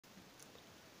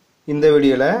இந்த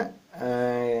வீடியோல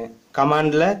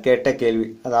கமாண்ட்ல கேட்ட கேள்வி,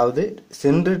 அதாவது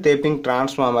சென்ட்ரு டேப்பிங்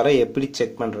டிரான்ஸ்ஃபார்மரை எப்படி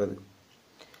செக் பண்றது,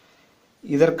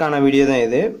 இதற்கான வீடியோ தான்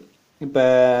இது. இப்போ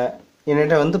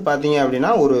என்கிட்ட வந்து பார்த்தீங்க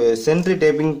அப்படின்னா ஒரு சென்ட்ரு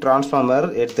டேப்பிங் டிரான்ஸ்ஃபார்மர்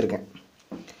எடுத்திருக்கேன்.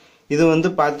 இது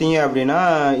வந்து பார்த்தீங்க அப்படின்னா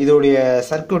இதோடைய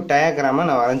சர்க்யூட் டயக்ராமை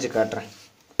நான் வரைஞ்சி காட்டுறேன்.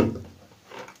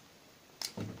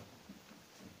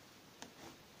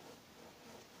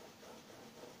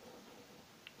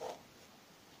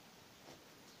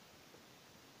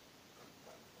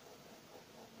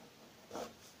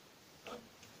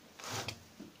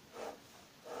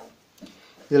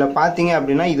 இதில் பார்த்தீங்க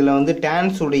அப்படின்னா இதில் வந்து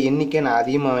டேன்ஸோடைய எண்ணிக்கை நான்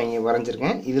அதிகமாக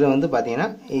வரைஞ்சிருக்கேன். இதில் வந்து பார்த்தீங்கன்னா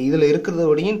இதில்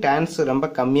இருக்கிறதோடையும் டேன்ஸ் ரொம்ப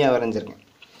கம்மியாக வரைஞ்சிருக்கேன்.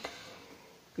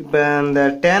 இப்போ இந்த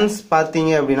டேன்ஸ்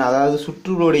பார்த்தீங்க அப்படின்னா, அதாவது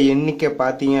சுற்றுகளுடைய எண்ணிக்கை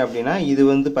பார்த்தீங்க அப்படின்னா இது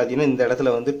வந்து பார்த்தீங்கன்னா இந்த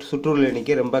இடத்துல வந்து சுற்றுகள்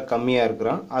எண்ணிக்கை ரொம்ப கம்மியாக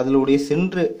இருக்கிறோம். அதனுடைய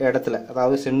சென்ட்ரு இடத்துல,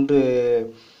 அதாவது சென்ட்ரு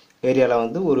ஏரியாவில்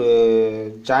வந்து ஒரு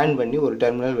ஜாயின் பண்ணி ஒரு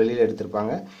டெர்மினல் வெளியில்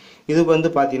எடுத்திருப்பாங்க. இது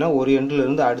வந்து பார்த்தீங்கன்னா ஒரு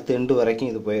எண்டுலேருந்து அடுத்த எண்டு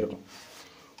வரைக்கும் இது போயிருக்கும்.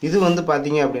 இது வந்து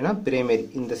பார்த்தீங்க அப்படின்னா பிரைமரி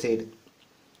இந்த சைடு.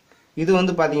 இது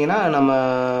வந்து பார்த்தீங்கன்னா நம்ம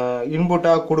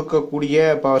இன்புட்டாக கொடுக்கக்கூடிய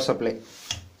பவர் சப்ளை.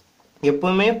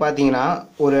 எப்பவுமே பார்த்தீங்கன்னா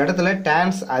ஒரு இடத்துல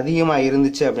டேன்ஸ் அதிகமாக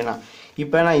இருந்துச்சு அப்படின்னா,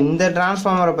 இப்போ நான் இந்த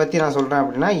டிரான்ஸ்ஃபார்மரை பற்றி நான் சொல்கிறேன்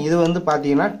அப்படின்னா, இது வந்து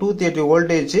பார்த்தீங்கன்னா 230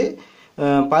 வோல்டேஜ்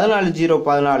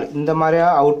 14014 இந்த மாதிரியா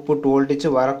அவுட்புட் வோல்டேஜ்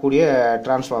வரக்கூடிய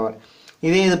டிரான்ஸ்ஃபார்மர்.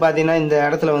 இதே இது பார்த்தீங்கன்னா இந்த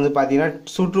இடத்துல வந்து பார்த்தீங்கன்னா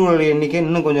சுற்றுகளுடைய எண்ணிக்கை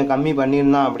இன்னும் கொஞ்சம் கம்மி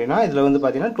பண்ணியிருந்தான் அப்படின்னா இதில் வந்து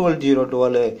பார்த்தீங்கன்னா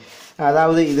 12012,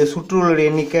 அதாவது இது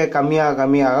சுற்றுகளுடைய எண்ணிக்கை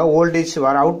கம்மியாக வோல்டேஜ்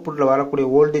அவுட்புட்டில் வரக்கூடிய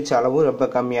வோல்டேஜ் அளவு ரொம்ப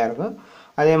கம்மியாக இருக்கும்.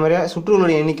 அதே மாதிரியா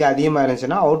சுற்றுகளுடைய எண்ணிக்கை அதிகமாக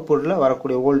இருந்துச்சுன்னா அவுட்புட்டில்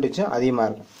வரக்கூடிய வோல்டேஜும் அதிகமாக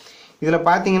இருக்கும். இதில்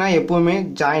பார்த்தீங்கன்னா எப்பவுமே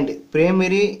ஜாயிண்ட்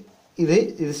பிரைமரி இது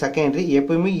செகண்டரி,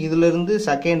 எப்பவுமே இதிலிருந்து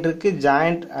செகண்டரிக்கு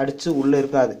ஜாயிண்ட் அடித்து உள்ளே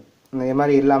இருக்காது, இந்த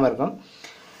மாதிரி இல்லாமல் இருக்கும்.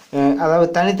 அதாவது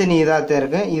தனித்தனி இதாக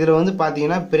இருக்கும். இதில் வந்து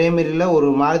பார்த்தீங்கன்னா பிரைமரியில் ஒரு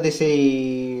மாறுதிசை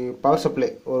பவர் சப்ளை,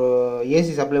 ஒரு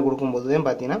ஏசி சப்ளை கொடுக்கும்போது தான்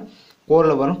பார்த்தீங்கன்னா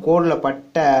கோடில் வரும். கோடில்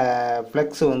பட்ட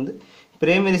ஃப்ளெக்ஸ் வந்து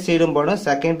பிரைமரி சைடும் படும்,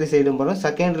 செகண்டரி சைடும் படும்.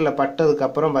 செகண்டரியில்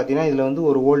பட்டதுக்கப்புறம் பார்த்தீங்கன்னா இதில் வந்து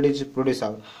ஒரு வோல்டேஜ் ப்ரொடியூஸ்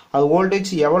ஆகும். அது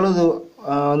வோல்டேஜ் எவ்வளவு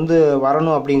வந்து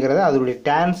வரணும் அப்படிங்கிறத அதோடைய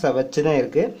டேன்ஸை வச்சு தான்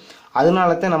இருக்குது.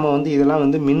 அதனால தான் நம்ம வந்து இதெல்லாம்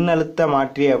வந்து மின்னழுத்த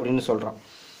மாற்றி அப்படின்னு சொல்கிறோம்.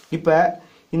 இப்போ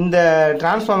இந்த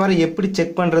டிரான்ஸ்ஃபார்மரை எப்படி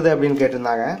செக் பண்ணுறது அப்படின்னு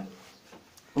கேட்டிருந்தாங்க.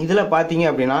 இதில் பார்த்தீங்க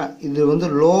அப்படின்னா இது வந்து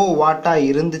லோ வாட்டாக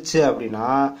இருந்துச்சு அப்படின்னா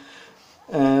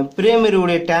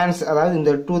பிரைமரியுடைய டேன்ஸ், அதாவது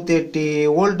இந்த 230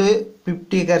 வோல்ட்டு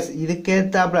 50 ஹெர்ட்ஸ்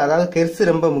இதுக்கேற்றாப்புல, அதாவது ஹெர்ட்ஸ்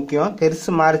ரொம்ப முக்கியம். ஹெர்ட்ஸ்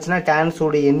மாறுச்சுன்னா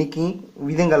டேன்ஸோடைய எண்ணிக்கை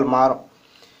விதங்கள் மாறும்.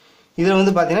 இதில்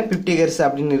வந்து பார்த்தீங்கன்னா 50 ஹெர்ட்ஸ்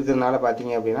அப்படின்னு இருக்கிறதுனால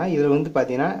பார்த்தீங்க அப்படின்னா இதில் வந்து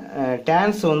பார்த்தீங்கன்னா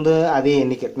டேன்ஸ் வந்து அதே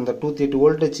எண்ணிக்கை, இந்த 230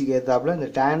 வோல்டேஜுக்கு ஏற்றாப்புல இந்த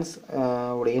டேன்ஸ்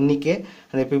உடைய எண்ணிக்கை,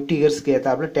 அந்த 50 ஹெர்ட்ஸ்க்கு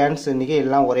ஏற்றாப்புல டேன்ஸ் எண்ணிக்கை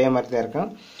எல்லாம் ஒரே மாதிரி தான்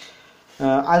இருக்கும்.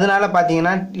 அதனால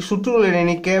பார்த்தீங்கன்னா சுற்றுகள்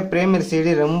எண்ணிக்கை பிரைமரி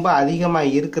சைடு ரொம்ப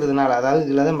அதிகமாக இருக்கிறதுனால, அதாவது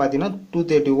இதில் தான் பார்த்தீங்கன்னா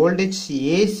 230 வோல்டேஜ்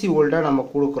ஏசி வோல்ட்டாக நம்ம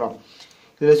கொடுக்குறோம்.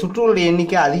 இதில் சுற்றுகளுடைய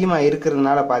எண்ணிக்கை அதிகமாக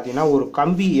இருக்கிறதுனால பார்த்தீங்கன்னா ஒரு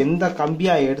கம்பி, எந்த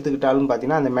கம்பியாக எடுத்துக்கிட்டாலும்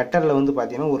பார்த்தீங்கன்னா அந்த மெட்டலில் வந்து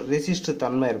பார்த்தீங்கன்னா ஒரு ரெசிஸ்டர்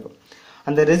தன்மை இருக்கும்.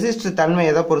 அந்த ரெசிஸ்டர் தன்மை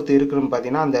எதை பொறுத்து இருக்குன்னு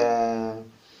பார்த்தீங்கன்னா அந்த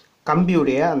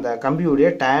கம்பியுடைய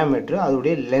டயாமீட்டர்,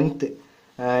 அதோடைய லென்த்து,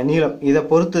 நீளம், இதை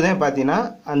பொறுத்து தான் பார்த்தீங்கன்னா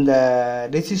அந்த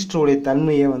ரெசிஸ்டருடைய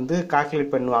தன்மையை வந்து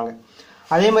கால்குலேட் பண்ணுவாங்க.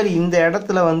 அதே மாதிரி இந்த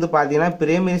இடத்துல வந்து பார்த்தீங்கன்னா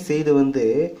பிரைமரி சைடு வந்து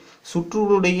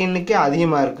சுற்றுகளுடைய எண்ணிக்கை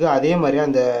அதிகமாக இருக்குது. அதே மாதிரி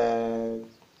அந்த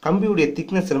கம்பியுடைய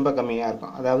திக்னஸ் ரொம்ப கம்மியாக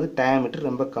இருக்கும், அதாவது டயாமீட்டர்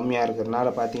ரொம்ப கம்மியாக இருக்கிறதுனால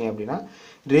பார்த்தீங்க அப்படின்னா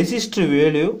ரெசிஸ்டர்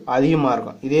வேல்யூ அதிகமாக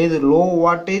இருக்கும். இதே இது லோ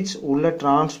வாட்டேஜ் உள்ள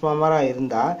டிரான்ஸ்ஃபார்மராக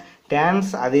இருந்தால்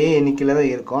டேன்ஸ் அதே எண்ணிக்கையில்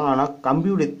தான் இருக்கும், ஆனால்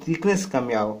கம்பியுடைய திக்னஸ்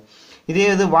கம்மியாகும். இதே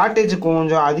இது வாட்டேஜ்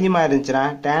கொஞ்சம் அதிகமாக இருந்துச்சுன்னா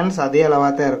டேன்ஸ் அதே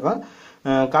அளவாக தான் இருக்கும்,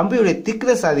 கம்பியுடைய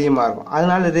திக்னஸ் அதிகமாக இருக்கும்.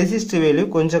 அதனால ரெசிஸ்டர் வேல்யூ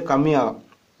கொஞ்சம் கம்மியாகும்.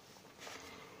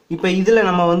 இப்போ இதில்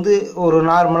நம்ம வந்து ஒரு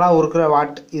நார்மலாக இருக்கிற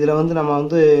வாட், இதில் வந்து நம்ம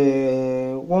வந்து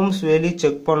ஓம்ஸ் வேல்யூ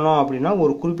செக் பண்ணோம் அப்படின்னா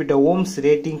ஒரு குறிப்பிட்ட ஓம்ஸ்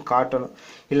ரேட்டிங் காட்டணும்.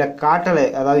 இல்லை காட்டலை,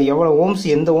 அதாவது எவ்வளோ ஓம்ஸ்,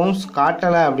 எந்த ஓம்ஸ்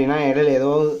காட்டலை அப்படின்னா இடையில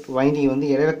ஏதோ வைண்டிங்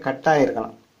வந்து இடையில கட்டாக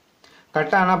இருக்கலாம்.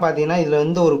 கட்டானால் பார்த்தீங்கன்னா இதில்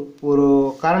வந்து ஒரு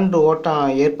கரண்ட்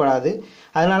ஓட்டம் ஏற்படாது.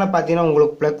 அதனால பார்த்தீங்கன்னா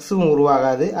உங்களுக்கு ப்ளக்ஸும்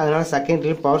உருவாகாது. அதனால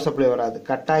செகண்டரி பவர் சப்ளை வராது.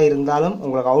 கட்டாக இருந்தாலும்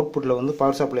உங்களுக்கு அவுட்புட்டில் வந்து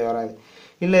பவர் சப்ளை வராது.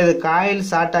 இல்லை இது காயில்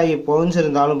ஷார்ட் ஆகி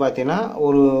புகஞ்சிருந்தாலும் பார்த்தீங்கன்னா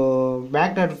ஒரு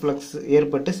மேக்னெட் ஃப்ளக்ஸ்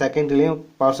ஏற்பட்டு செகண்டரிலையும்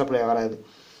பவர் சப்ளை வராது.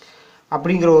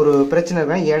 அப்படிங்கிற ஒரு பிரச்சனை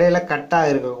இருக்கா, இடையில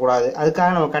கட்டாக இருக்கக்கூடாது.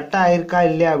 அதுக்காக நம்ம கட்டாக இருக்கா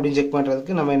இல்லையா அப்படின்னு செக்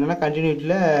பண்ணுறதுக்கு நம்ம என்னென்னா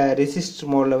கண்டினியூட்டியில்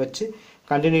ரெசிஸ்டர் மோடில் வச்சு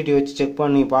கண்டினியூட்டி வச்சு செக்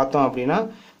பண்ணி பார்த்தோம் அப்படின்னா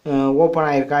ஓப்பன்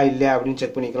ஆகிருக்கா இல்லையா அப்படின்னு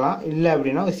செக் பண்ணிக்கலாம். இல்லை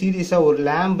அப்படின்னா சீரியஸாக ஒரு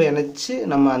லேம்ப் இணைச்சி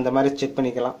நம்ம அந்த மாதிரி செக்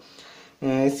பண்ணிக்கலாம்.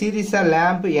 சீரியஸாக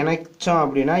லேம்ப் இணைச்சோம்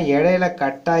அப்படின்னா இடையில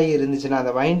கட்டாகி இருந்துச்சுன்னா,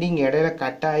 அந்த வைண்டிங் இடையில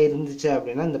கட்டாகி இருந்துச்சு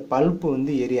அப்படின்னா இந்த பல்ப்பு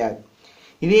வந்து எரியாது.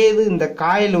 இதே இது இந்த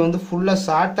காயில் வந்து ஃபுல்லாக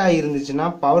ஷார்ட்டாக இருந்துச்சுன்னா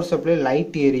பவர் சப்ளை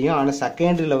லைட் எரியும், ஆனால்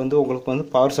செகண்டரியில் வந்து உங்களுக்கு வந்து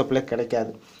பவர் சப்ளை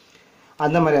கிடைக்காது.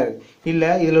 அந்த மாதிரியா இருக்குது. இல்லை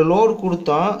இதில் லோடு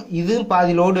கொடுத்தோம், இதுவும்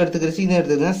பாதி லோடு எடுத்துக்கிறச்சு, இதுவும்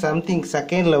எடுத்துக்கிறேன், சம்திங்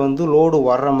செகண்டில் வந்து லோடு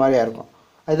வர்ற மாதிரியா இருக்கும்.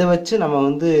 அதை வச்சு நம்ம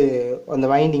வந்து அந்த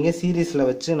வைண்டிங்கை சீரீஸில்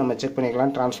வச்சு நம்ம செக்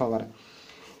பண்ணிக்கலாம் டிரான்ஸ்ஃபார்மரை.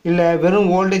 இல்லை வெறும்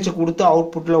வோல்டேஜ் கொடுத்து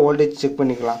அவுட்புட்டில் வோல்டேஜ் செக்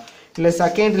பண்ணிக்கலாம். இல்லை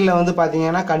செகண்டரியில் வந்து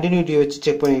பார்த்தீங்கன்னா கண்டினியூட்டி வச்சு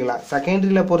செக் பண்ணிக்கலாம்.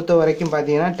 செகண்டரியில் பொறுத்த வரைக்கும்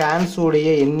பார்த்தீங்கன்னா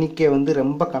டேன்ஸுடைய எண்ணிக்கை வந்து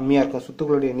ரொம்ப கம்மியாக இருக்கும்,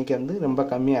 சுத்துக்களுடைய எண்ணிக்கை வந்து ரொம்ப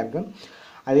கம்மியாக இருக்கும்.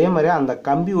 அதே மாதிரி அந்த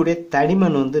கம்பியுடைய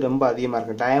தடிமன் வந்து ரொம்ப அதிகமாக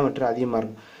இருக்கும், டயாமீட்டர் அதிகமாக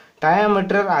இருக்கும்.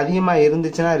 டயாமீட்டர் அதிகமாக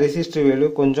இருந்துச்சுன்னா ரெசிஸ்டிவ் வேல்யூ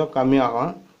கொஞ்சம்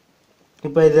கம்மியாகும்.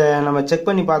 இப்போ இதை நம்ம செக்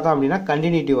பண்ணி பார்த்தோம் அப்படின்னா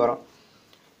கண்டினியூட்டி வரும்.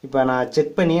 இப்போ நான்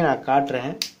செக் பண்ணி நான்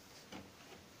காட்டுறேன்.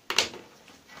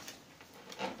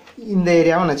 இந்த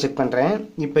ஏரியாவை நான் செக் பண்ணுறேன்.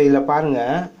 இப்போ இதில்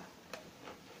பாருங்கள்,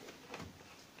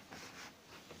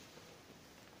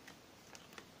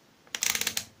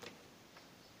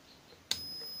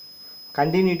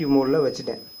 கண்டினியூட்டி மோடில்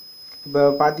வச்சுட்டேன். இப்போ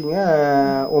பார்த்தீங்க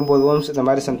 9 ohms இந்த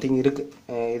மாதிரி சம்திங் இருக்குது.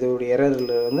 இதோடைய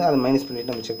எரரில் வந்து அதை மைனஸ்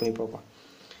பண்ணிவிட்டு நம்ம செக் பண்ணி பார்ப்போம்.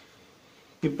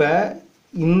 இப்போ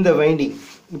இந்த வைண்டிங்,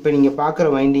 இப்போ நீங்கள் பார்க்குற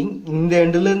வைண்டிங் இந்த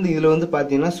எண்டுலேருந்து இதில் வந்து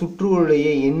பார்த்தீங்கன்னா சுற்றுடைய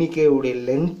எண்ணிக்கையுடைய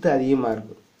லென்த்து அதிகமாக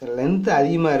இருக்குது. லென்த்து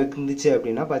அதிகமாக இருந்துச்சு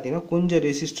அப்படின்னா பார்த்தீங்கன்னா கொஞ்சம்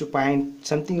ரெசிஸ்டர் பாயிண்ட்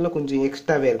சம்திங்கில் கொஞ்சம்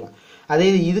எக்ஸ்ட்ராவே இருக்கும். அதே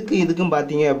இதுக்கும்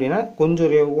பார்த்தீங்க அப்படின்னா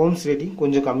கொஞ்சம் ஓம்ஸ் ரேட்டிங்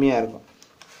கொஞ்சம் கம்மியாக இருக்கும்.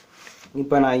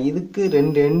 இப்போ நான் இதுக்கு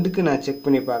ரெண்டு எண்டுக்கு நான் செக்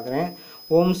பண்ணி பார்க்குறேன்.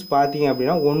 ஓம்ஸ் பார்த்தீங்க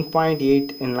அப்படின்னா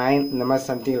 1.89 இந்த மாதிரி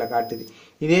சம்திங்கில் காட்டுது.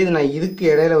 இதே இது நான் இதுக்கு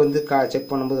இடையில வந்து செக்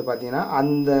பண்ணும்போது பார்த்தீங்கன்னா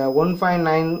அந்த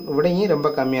 1.9 விடையும் ரொம்ப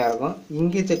கம்மியாக இருக்கும்.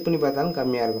 இங்கே செக் பண்ணி பார்த்தாலும்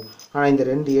கம்மியாக இருக்கும். ஆனால் இந்த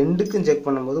ரெண்டு எண்டுக்கும் செக்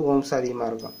பண்ணும்போது ஓம்ஸ்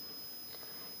அதிகமாக இருக்கும்.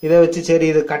 இதை வச்சு சரி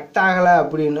இது கட் ஆகலை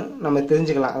அப்படின்னு நம்ம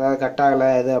தெரிஞ்சுக்கலாம், அதாவது கட் ஆகலை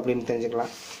எது அப்படின்னு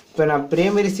தெரிஞ்சுக்கலாம். இப்போ நான்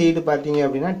பிரைமரி சைடு பார்த்தீங்க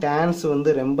அப்படின்னா டேன்ஸ் வந்து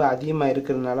ரொம்ப அதிகமாக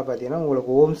இருக்கிறதுனால பார்த்தீங்கன்னா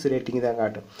உங்களுக்கு ஓம்ஸ் ரேட்டிங் தான்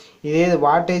காட்டும். இதே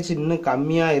வாட்டேஜ் இன்னும்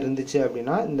கம்மியாக இருந்துச்சு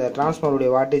அப்படின்னா, இந்த டிரான்ஸ்ஃபார்மருடைய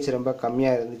வாட்டேஜ் ரொம்ப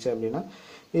கம்மியாக இருந்துச்சு அப்படின்னா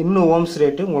இன்னும் ஓம்ஸ்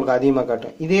ரேட்டு உங்களுக்கு அதிகமாக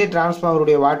காட்டும். இதே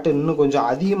டிரான்ஸ்ஃபார்மருடைய வாட்டு இன்னும் கொஞ்சம்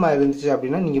அதிகமாக இருந்துச்சு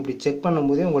அப்படின்னா நீங்கள் இப்படி செக்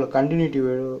பண்ணும்போதே உங்களுக்கு கண்டினியூட்டி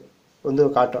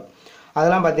வந்து காட்டும்.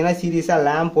 அதெல்லாம் பார்த்தீங்கன்னா சீரியஸாக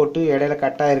லேம்ப் போட்டு இடையில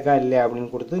கட்டாக இருக்கா இல்லையா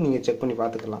அப்படின்னு கொடுத்து நீங்கள் செக் பண்ணி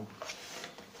பார்த்துக்கலாம்.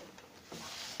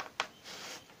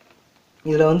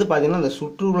 இதில் வந்து பார்த்தீங்கன்னா இந்த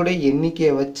சுற்றுகளுடைய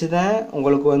எண்ணிக்கையை வச்சு தான்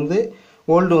உங்களுக்கு வந்து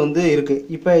ஓல்டு வந்து இருக்குது.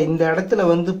 இப்போ இந்த இடத்துல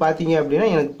வந்து பார்த்தீங்க அப்படின்னா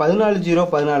எனக்கு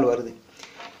 14/014 வருது.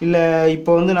 இல்லை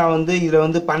இப்போ வந்து நான் வந்து இதில்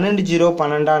வந்து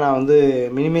 12/012 நான் வந்து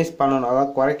மினிமைஸ் பண்ணணும்,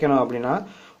 அதாவது குறைக்கணும் அப்படின்னா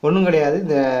ஒன்றும் கிடையாது.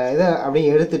 இந்த இதை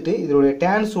அப்படியே எடுத்துட்டு இதனுடைய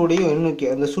டேன்ஸோடைய எண்ணிக்கை,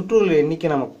 அந்த சுற்றுகளுடைய எண்ணிக்கை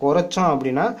நம்ம குறைச்சோம்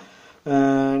அப்படின்னா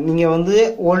நீங்கள் வந்து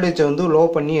வோல்டேஜை வந்து லோ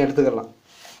பண்ணி எடுத்துக்கலாம்.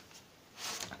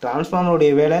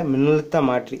 டிரான்ஸ்ஃபார்மருடைய வேலை மின்னழுத்த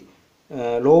மாற்றி,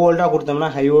 லோ வோல்ட்டாக கொடுத்தோம்னா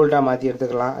ஹை வோல்ட்டாக மாற்றி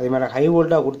எடுத்துக்கலாம். அதே மாதிரி ஹை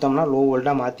வோல்ட்டாக கொடுத்தோம்னா லோ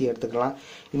வோல்ட்டாக மாற்றி எடுத்துக்கலாம்.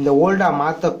 இந்த வோல்ட்டாக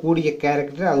மாற்றக்கூடிய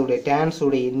கேரக்டர் அதோடைய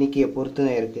டேன்ஸுடைய எண்ணிக்கையை பொறுத்து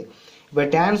தான் இருக்குது. இப்போ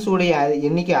டேன்ஸுடைய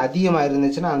எண்ணிக்கை அதிகமாக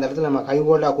இருந்துச்சுன்னா அந்த இடத்துல நம்ம ஹை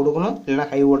வோல்ட்டாக கொடுக்கணும், இல்லைன்னா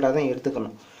ஹை வோல்ட்டாக தான்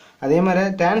எடுத்துக்கணும். அதே மாதிரி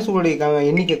டேன்ஸுடைய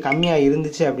எண்ணிக்கை கம்மியாக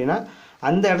இருந்துச்சு அப்படின்னா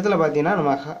அந்த இடத்துல பார்த்தீங்கன்னா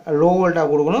நம்ம லோ வோல்ட்டாக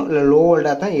கொடுக்கணும், இல்லை லோ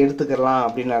வோல்ட்டாக தான் எடுத்துக்கலாம்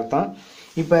அப்படின்னு அர்த்தம்.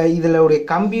 இப்போ இதில் உடைய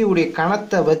கம்பியுடைய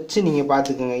கணத்தை வச்சு நீங்கள்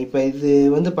பார்த்துக்குங்க. இப்போ இது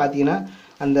வந்து பார்த்தீங்கன்னா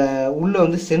அந்த உள்ளே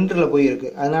வந்து சென்டரில் போயிருக்கு,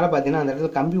 அதனால பார்த்தீங்கன்னா அந்த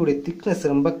இடத்துல கம்பியுடைய திக்னஸ்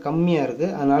ரொம்ப கம்மியாக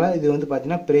இருக்குது. அதனால இது வந்து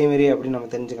பார்த்தீங்கன்னா பிரைமரி அப்படின்னு நம்ம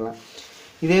தெரிஞ்சுக்கலாம்.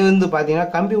 இதே வந்து பார்த்தீங்கன்னா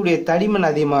கம்பியுடைய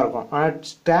தடிமன் அதிகமாக இருக்கும், ஆனால்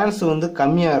ஸ்டான்ஸ் வந்து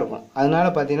கம்மியாக இருக்கும். அதனால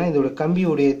பார்த்தீங்கன்னா இதோட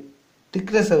கம்பியுடைய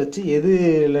திக்னஸை வச்சு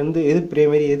எதுலேருந்து எது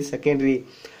பிரைமரி எது செகண்டரி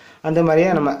அந்த மாதிரியே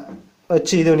நம்ம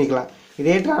வச்சு இது பண்ணிக்கலாம்.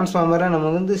 இதே டிரான்ஸ்ஃபார்மரை நம்ம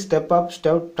வந்து ஸ்டெப் அப்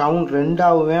ஸ்டெப் டவுன்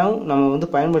ரெண்டாவே நம்ம வந்து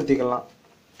பயன்படுத்திக்கலாம்.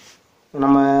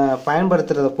 நம்ம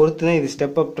பயன்படுத்துறதை பொறுத்து தான் இது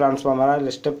ஸ்டெப் அப் டிரான்ஸ்ஃபார்மரா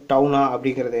இல்லை ஸ்டெப் டவுனா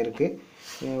அப்படிங்கிறது இருக்குது.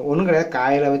 ஒன்றும் கிடையாது,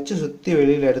 காயில் வச்சு சுற்றி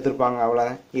வெளியில் எடுத்துருப்பாங்க,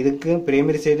 அவ்வளோதான். இதுக்கு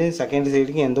பிரைமரி சைடு செகண்டரி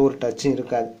சைடுக்கும் எந்த ஒரு டச்சும்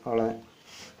இருக்காது, அவ்வளோதான்.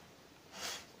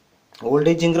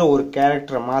 வோல்டேஜுங்கிற ஒரு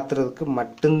கேரக்டரை மாற்றுறதுக்கு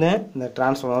மட்டும்தான் இந்த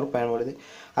டிரான்ஸ்ஃபார்மர் பயன்படுது.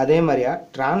 அதே மாதிரியா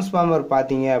டிரான்ஸ்ஃபார்மர்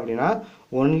பார்த்தீங்க அப்படின்னா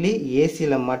ஒன்லி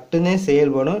ஏசியில் மட்டும்தான்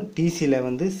செயல்படும், டிசியில்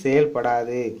வந்து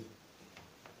செயல்படாது.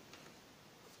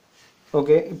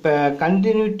 ஓகே, இப்போ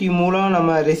கண்டினியூட்டி மூலம்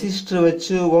நம்ம ரெசிஸ்டர்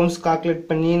வச்சு ஓம்ஸ் கால்குலேட்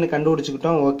பண்ணி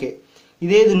கண்டுபிடிச்சிக்கிட்டோம். ஓகே,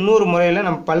 இதே இது இன்னொரு முறையில்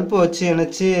நம்ம பல்ப்பு வச்சு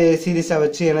இணைச்சி சீரியஸாக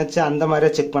வச்சு இணைச்சி அந்த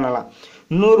மாதிரியா செக் பண்ணலாம்.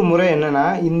 இன்னொரு முறை என்னன்னா,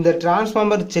 இந்த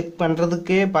டிரான்ஸ்ஃபார்மர் செக்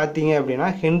பண்ணுறதுக்கே பார்த்தீங்க அப்படின்னா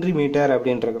ஹென்ரி மீட்டர்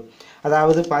அப்படின்றது.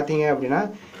 அதாவது பார்த்தீங்க அப்படின்னா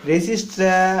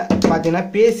ரெசிஸ்டரை பார்த்தீங்கன்னா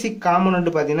பேசிக் காம்பனண்ட்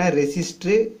பார்த்தீங்கன்னா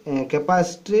ரெசிஸ்டரு,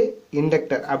 கெப்பாசிட்டரு,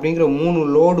 இண்டக்டர் அப்படிங்கிற 3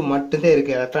 லோடு மட்டும்தான்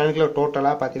இருக்குது. எலக்ட்ரானிக்கில்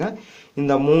டோட்டலாக பார்த்தீங்கன்னா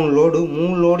இந்த 3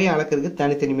 லோடையும் அளக்கிறதுக்கு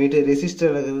தனித்தனி metre.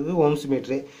 Resistor அளக்கிறதுக்கு ohms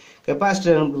metre,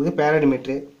 capacitor அளக்கிறதுக்கு farad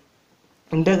metre,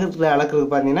 இன்டர்கரண்ட்டில் அளக்கிறது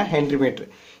பார்த்தீங்கன்னா ஹென்ரி மீட்ரு.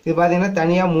 இது பார்த்தீங்கன்னா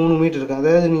தனியாக 3 மீட்டர் இருக்கும்.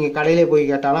 அதாவது நீங்கள் கடையிலே போய்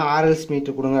கேட்டாலும் RLS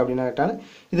மீட்டர் கொடுங்க அப்படின்னு கேட்டாலும்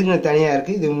இதுக்கு தனியாக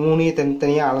இருக்குது. இது 3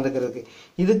 தனித்தனியாக அளந்துக்கிறதுக்கு.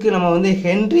 இதுக்கு நம்ம வந்து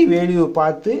ஹென்ரி வேல்யூ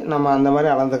பார்த்து நம்ம அந்த மாதிரி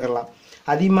அளந்துக்கலாம்.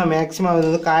 அதிகமாக மேக்ஸிமம்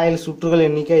வந்து காயில் சுற்றுகள்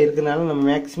எண்ணிக்கை இருக்கிறனால நம்ம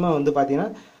மேக்ஸிமம் வந்து பார்த்தீங்கன்னா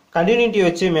கண்டினியூட்டி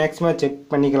வச்சு மேக்ஸிமம் செக்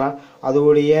பண்ணிக்கலாம்.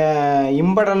 அதோடைய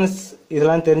இம்படன்ஸ்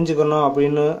இதெல்லாம் தெரிஞ்சுக்கணும்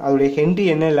அப்படின்னு, அதோடைய ஹென்ரி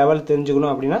என்ன லெவல்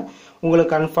தெரிஞ்சுக்கணும் அப்படின்னா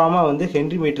உங்களுக்கு கன்ஃபார்மாக வந்து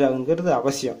ஹென்ரி மீட்டருங்கிறது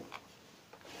அவசியம்.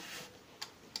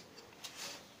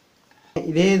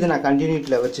 இதே இது நான்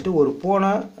கண்டினியூட்டியில் வச்சுட்டு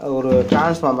ஒரு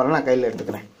டிரான்ஸ்ஃபார்மரை நான் கையில்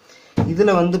எடுத்துக்கிறேன்.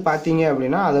 இதில் வந்து பார்த்தீங்க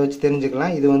அப்படின்னா அதை வச்சு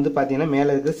தெரிஞ்சுக்கலாம். இது வந்து பார்த்தீங்கன்னா மேலே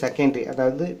இருக்குது செகண்டரி,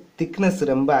 அதாவது திக்னஸ்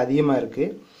ரொம்ப அதிகமாக இருக்குது.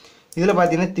 இதில்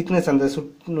பார்த்தீங்கன்னா திக்னஸ் அந்த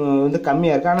வந்து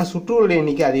கம்மியாக இருக்குது, ஆனால் சுற்றுகளுடைய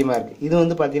எண்ணிக்கை அதிகமாக இருக்குது. இது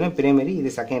வந்து பார்த்தீங்கன்னா பிரைமரி,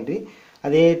 இது செகண்டரி.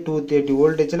 அதே 230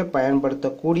 வோல்டேஜில்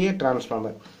பயன்படுத்தக்கூடிய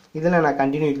டிரான்ஸ்ஃபார்மர். இதில் நான்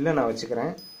கண்டினியூட்டியில் நான்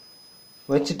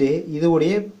வச்சுட்டு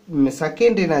இதோடைய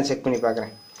செகண்டரி நான் செக் பண்ணி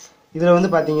பார்க்குறேன். இதில் வந்து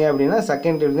பார்த்தீங்க அப்படின்னா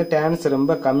செகண்டரி வந்து டேன்ஸ்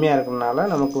ரொம்ப கம்மியாக இருக்கிறதுனால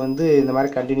நமக்கு வந்து இந்த மாதிரி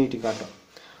கண்டினியூட்டி காட்டும்.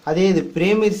 அதே இது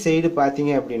பிரைமரி சைடு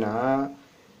பார்த்தீங்க அப்படின்னா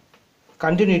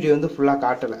கண்டினியூட்டி வந்து ஃபுல்லாக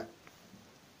காட்டலை,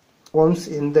 ஓம்ஸ்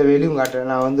எந்த வேல்யூவும் காட்டலை.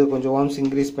 நான் வந்து கொஞ்சம் ஓம்ஸ்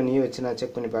இன்க்ரீஸ் பண்ணி வச்சு நான்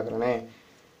செக் பண்ணி பார்க்குறேனே,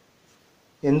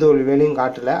 எந்த ஒரு வேல்யூவும்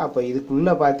காட்டலை. அப்போ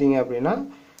இதுக்குள்ளே பார்த்தீங்க அப்படின்னா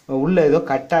உள்ளே ஏதோ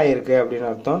கட் ஆகிருக்கு அப்படின்னு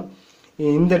அர்த்தம்.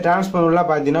 இந்த டிரான்ஸ்ஃபார்மர்லாம்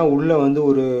பார்த்தீங்கன்னா உள்ளே வந்து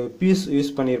ஒரு பீஸ்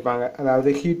யூஸ் பண்ணியிருப்பாங்க. அதாவது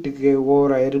ஹீட்டுக்கு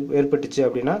ஓவராக ஏற்பட்டுச்சு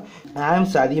அப்படின்னா,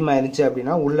 ஆம்ஸ் அதிகமாக இருந்துச்சு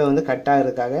அப்படின்னா உள்ளே வந்து கட்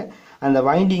ஆகிறதுக்காக அந்த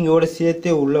வைண்டிங்கோடு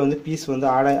சேர்த்தே உள்ளே வந்து பீஸ் வந்து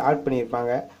ஆட்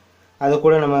பண்ணியிருப்பாங்க. அதை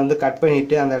கூட நம்ம வந்து கட்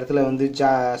பண்ணிவிட்டு அந்த இடத்துல வந்து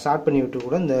ஷார்ட் பண்ணி விட்டு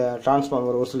கூட இந்த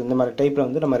டிரான்ஸ்ஃபார்மர் ஒரு சில இந்த மாதிரி டைப்பில்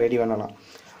வந்து நம்ம ரெடி பண்ணலாம்.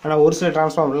 ஆனால் ஒரு சில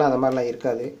டிரான்ஸ்ஃபார்மர்லாம் அந்த மாதிரிலாம்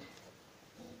இருக்காது.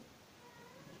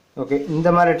 ஓகே, இந்த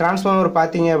மாதிரி டிரான்ஸ்ஃபார்மர்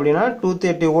பார்த்தீங்க அப்படின்னா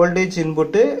 230 வோல்டேஜ்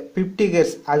இன்புட்டு 50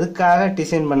 ஹெர்ட்ஸ் அதுக்காக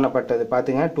டிசைன் பண்ணப்பட்டது.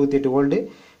 பார்த்துங்க, 230 வோல்ட்டு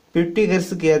 50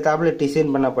 ஹெர்ட்ஸுக்கு ஏற்றாப்புல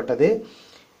டிசைன் பண்ணப்பட்டது.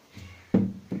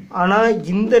 ஆனால்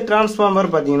இந்த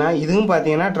டிரான்ஸ்ஃபார்மர் பார்த்தீங்கன்னா இதுவும்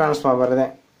பார்த்தீங்கன்னா டிரான்ஸ்ஃபார்மர்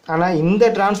தான். ஆனால் இந்த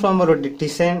டிரான்ஸ்ஃபார்மரோட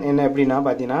டிசைன் என்ன எப்படின்னா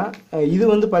பார்த்தீங்கன்னா இது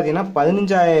வந்து பார்த்தீங்கன்னா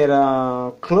 15,000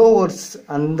 கிலோவோல்ட்ஸ்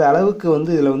அந்த அளவுக்கு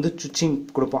வந்து இதில் வந்து சுவிட்சிங்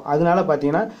கொடுப்போம். அதனால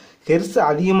பார்த்தீங்கன்னா ஹெர்ட்ஸ்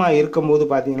அதிகமாக இருக்கும்போது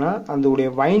பார்த்தீங்கன்னா அந்த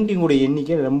வைண்டிங்குடைய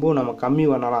எண்ணிக்கை ரொம்ப நம்ம கம்மி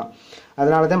பண்ணலாம்.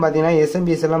 அதனால தான் பார்த்தீங்கன்னா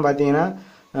எஸ்எம்பிஎஸ் எல்லாம் பார்த்தீங்கன்னா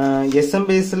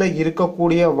எஸ்எம்பிஎஸ்ல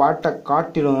இருக்கக்கூடிய வாட்டை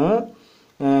காட்டிலும்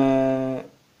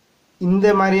இந்த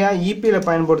மாதிரியா இபியில்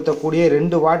பயன்படுத்தக்கூடிய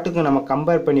 2 வாட்டுக்கு நம்ம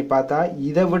கம்பேர் பண்ணி பார்த்தா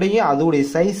இதை விடையும் அதோடைய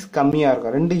சைஸ் கம்மியாக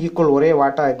இருக்கும். 2 ஈக்குவல் ஒரே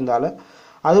வாட்டாக இருந்தாலும்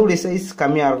அதோடைய சைஸ்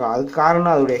கம்மியாக இருக்கும். அதுக்கு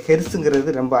காரணம் அதோடைய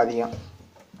ஹெர்ட்ஸுங்கிறது ரொம்ப அதிகம்.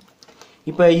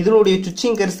 இப்போ இதனுடைய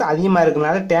சுவிட்சிங் ஹெர்ட்ஸ் அதிகமாக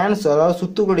இருக்கனால டேன்ஸ், அதாவது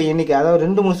சுத்துக்களுடைய எண்ணிக்கை, அதாவது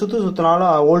 2-3 சுற்று சுற்றினாலும்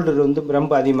வோல்ட் வந்து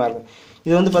ரொம்ப அதிகமாக இருக்கும்.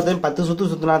 இது வந்து பார்த்தீங்கன்னா 10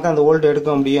 சுற்று சுற்றினா தான் அந்த வோல்ட்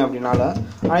எடுக்க முடியும் அப்படின்னாலும்,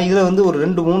 ஆனால் இதில் வந்து ஒரு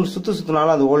 2-3 சுற்று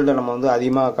சுற்றினாலும் அந்த வோல்ட்டை நம்ம வந்து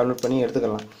அதிகமாக கன்வெர்ட் பண்ணி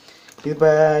எடுத்துக்கலாம். இப்போ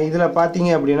இதில் பார்த்தீங்க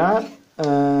அப்படின்னா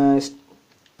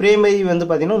பிரைமரி வந்து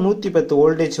பார்த்தீங்கன்னா 110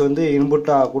 வோல்டேஜ் வந்து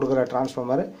இன்புட்டாக கொடுக்குற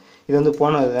டிரான்ஸ்ஃபார்மர். இது வந்து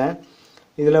போனது தான்.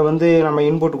 இதில் வந்து நம்ம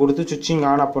இன்புட் கொடுத்து சுவிட்சிங்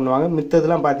ஆன் ஆஃப் பண்ணுவாங்க.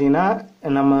 மித்ததெல்லாம் பார்த்தீங்கன்னா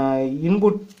நம்ம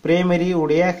இன்புட் பிரைமரி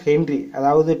உடைய ஹென்ரி,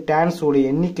 அதாவது டேன்ஸ்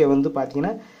உடைய எண்ணிக்கை வந்து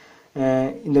பார்த்தீங்கன்னா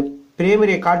இந்த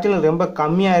பிரைமரியை காட்டிலும் ரொம்ப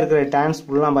கம்மியாக இருக்கிற டேன்ஸ்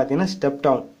ஃபுல்லாம் பார்த்தீங்கன்னா ஸ்டெப்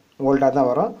டவுன் வோல்ட்டாக தான்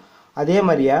வரும். அதே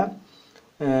மாதிரியா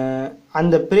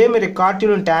அந்த பிரைமரி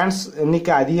காட்டிலும் டேன்ஸ்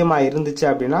எண்ணிக்கை அதிகமாக இருந்துச்சு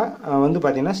அப்படின்னா வந்து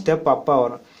பார்த்தீங்கன்னா ஸ்டெப் அப்பாக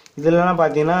வரும். இதெல்லாம்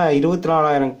பார்த்தீங்கன்னா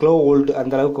 24,000 கிலோ வோல்ட்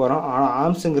அந்த அளவுக்கு வரும். ஆனால்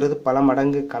ஆம்ஸுங்கிறது பல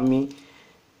மடங்கு கம்மி.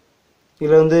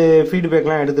 இதில் வந்து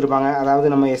ஃபீட்பேக்லாம் எடுத்துருப்பாங்க. அதாவது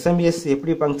நம்ம எஸ்எம்பிஎஸ்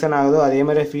எப்படி ஃபங்க்ஷன் ஆகுதோ அதே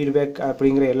மாதிரி ஃபீட்பேக்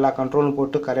அப்படிங்கிற எல்லா கண்ட்ரோலும்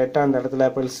போட்டு கரெக்டாக அந்த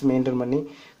இடத்துல பல்ஸ் மெயின்டைன் பண்ணி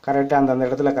கரெக்டாக அந்த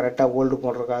இடத்துல கரெக்டாக வோல்டு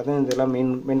போடுறதுக்காக இதெல்லாம்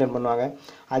மெயின்டைன் பண்ணுவாங்க.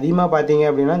 அதிகமாக பார்த்தீங்க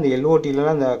அப்படின்னா இந்த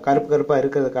எல்ஓடியிலலாம் இந்த கருப்பாக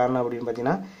இருக்கிறது காரணம் அப்படின்னு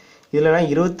பார்த்தீங்கன்னா இதுலலாம்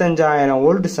 25,000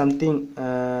 வோல்ட் சம்திங்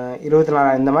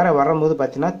 24,000 இந்த மாதிரி வரும்போது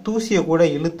பார்த்தீங்கன்னா தூசியை கூட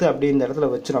இழுத்து அப்படியே இந்த இடத்துல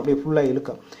வச்சிடும். அப்படியே ஃபுல்லாக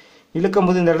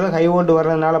இழுக்கும்போது இந்த இடத்துல ஹை வோல்ட்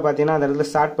வர்றதுனால பார்த்தீங்கன்னா அந்த இடத்துல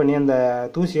ஸ்டார்ட் பண்ணி அந்த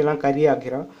தூசியெல்லாம்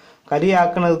கரியாக்கிறோம்.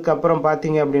 கரியாக்குனதுக்கு அப்புறம்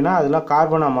பார்த்தீங்க அப்படின்னா அதெல்லாம்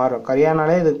கார்பனாக மாறும்.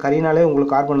 கரினாலே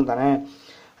உங்களுக்கு கார்பன் தானே.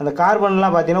 அந்த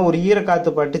கார்பன்லாம் பார்த்தீங்கன்னா ஒரு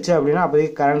ஈரக்காற்று பட்டுச்சு அப்படின்னா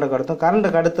அப்போதைக்கு கரண்ட்டை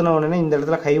கடத்தின உடனே இந்த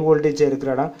இடத்துல ஹை வோல்டேஜ்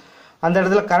இருக்கிற இடம், அந்த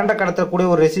இடத்துல கரண்ட்டை கடத்தக்கூடிய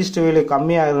ஒரு ரெசிஸ்டிவ் வேல்யூ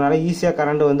கம்மியாகிறதுனால ஈஸியாக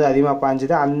கரண்ட் வந்து அதிகமாக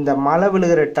பாஞ்சுது. அந்த மழை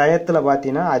விழுகிற டயத்தில்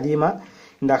பார்த்தீங்கன்னா அதிகமாக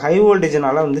இந்த ஹை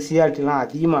வோல்டேஜ்னால வந்து சிஆர்டிலாம்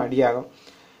அதிகமாக அடியாகும்.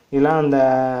 இதெல்லாம் அந்த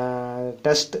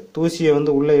டஸ்ட் தூசியை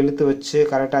வந்து உள்ளே இழுத்து வச்சு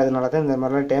கரெக்டாக இதனால தான் இந்த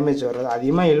மாதிரிலாம் டேமேஜ் வர்றது.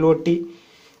 அதிகமாக எல்ஓடி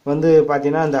வந்து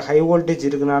பார்த்தீங்கன்னா அந்த ஹை வோல்டேஜ்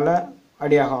இருக்கனால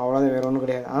அடியாகும், அவ்வளோதான், வேறு ஒன்றும்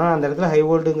கிடையாது. ஆனால் அந்த இடத்துல ஹை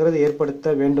வோல்ட்டுங்கிறது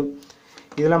ஏற்படுத்த வேண்டும்.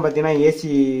 இதெல்லாம் பார்த்தீங்கன்னா ஏசி,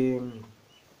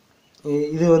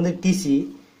 இது வந்து டிசி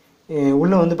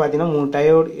உள்ளே வந்து பார்த்தீங்கன்னா 3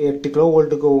 டயோடு 8 கிலோ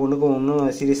வோல்ட்டுக்கு ஒன்றும்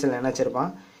சீரீஸில் நினச்சிருப்பான்.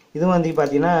 இது வந்து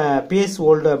பார்த்தீங்கன்னா பேஸ்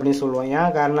வோல்டு அப்படின்னு சொல்லுவோம்.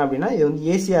 ஏன் காரணம் அப்படின்னா இது வந்து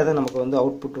ஏசியாக தான் நமக்கு வந்து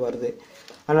அவுட்புட் வருது.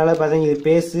 அதனால் பார்த்தீங்கன்னா இது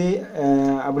பேஸு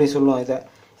அப்படின்னு சொல்லுவோம்.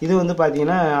 இது வந்து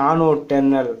பார்த்தீங்கன்னா ஆனோ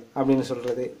டெர்மினல் அப்படின்னு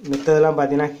சொல்கிறது. மித்ததெல்லாம்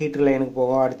பார்த்தீங்கன்னா ஹீட்டர் லைனுக்கு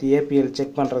போகும். அடுத்து ஏபிஎல்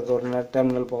செக் பண்ணுறதுக்கு ஒரு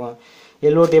டெர்மினல் போகும்.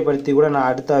 எல்ஓடியை பற்றி கூட நான்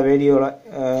அடுத்த வீடியோவில்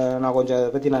நான் கொஞ்சம் அதை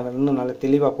பற்றி நான் இன்னும் நல்லா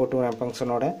தெளிவாக போட்டுவேன்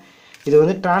ஃபங்க்ஷனோட. இது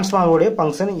வந்து டிரான்ஸ்ஃபார்மருடைய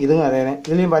ஃபங்க்ஷன், இதுவும் அதே தான்.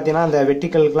 இதுலேயும் பார்த்தீங்கன்னா அந்த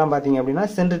வெர்டிக்கலுக்குலாம் பார்த்தீங்க அப்படின்னா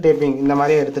சென்டர் டேப்பிங் இந்த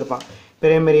மாதிரியே எடுத்திருப்பான்.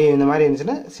 பிரைமரி இந்த மாதிரி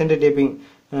இருந்துச்சுன்னா சென்டர் டேப்பிங்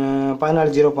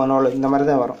 14014 இந்த மாதிரி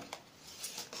தான் வரும்.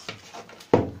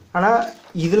 ஆனால்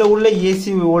இதில் உள்ள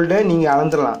ஏசி வோல்டை நீங்கள்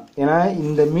அளந்துடலாம். ஏன்னா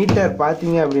இந்த மீட்டர்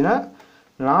பார்த்தீங்க அப்படின்னா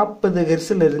 40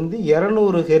 ஹெர்ட்ஸிலிருந்து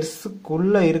 200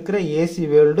 ஹெர்ட்ஸுக்குள்ளே இருக்கிற ஏசி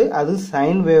வேல்டு, அது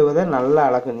சைன் வேவ் தான் நல்லா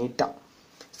அளக்கும் நீட்டாக.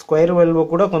 ஸ்கொயர் வேல்வு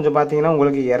கூட கொஞ்சம் பார்த்தீங்கன்னா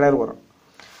உங்களுக்கு எரர் வரும்.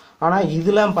 ஆனால்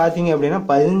இதெல்லாம் பார்த்தீங்க அப்படின்னா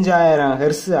 15000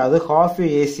 ஹெர்ட்ஸ், அது ஹாஃப்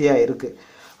ஏசியாக இருக்குது.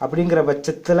 அப்படிங்கிற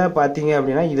பட்சத்தில் பார்த்தீங்க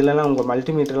அப்படின்னா இதிலலாம் உங்கள்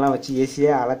மல்டிமீட்டர்லாம் வச்சு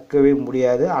ஏசியை அளக்கவே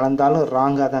முடியாது. அளந்தாலும்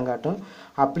ராங்காக தான் காட்டும்.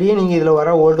 அப்படியே நீங்கள் இதில் வர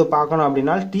ஓல்டு பார்க்கணும்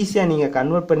அப்படின்னா டிசியாக நீங்கள்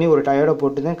கன்வெர்ட் பண்ணி ஒரு டயோடை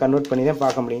போட்டு தான் கன்வெர்ட் பண்ணி தான்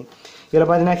பார்க்க முடியும். இதில்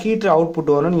பார்த்தீங்கன்னா ஹீட்டர்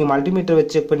அவுட்புட் வரும். நீங்கள் மல்டிமீட்டர்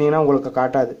வச்சு செக் பண்ணிங்கன்னா உங்களுக்கு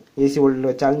காட்டாது. ஏசி வோல்டில்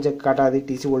வச்சாலும் செக் காட்டாது,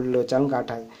 டிசி வோல்டில் வச்சாலும்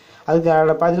காட்டாது.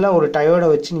 அதுக்கு பதிலாக ஒரு டயோடை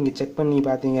வச்சு நீங்கள் செக் பண்ணி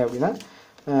பார்த்தீங்க அப்படின்னா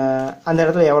அந்த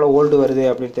இடத்துல எவ்வளோ ஓல்டு வருது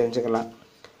அப்படின்னு தெரிஞ்சுக்கலாம்.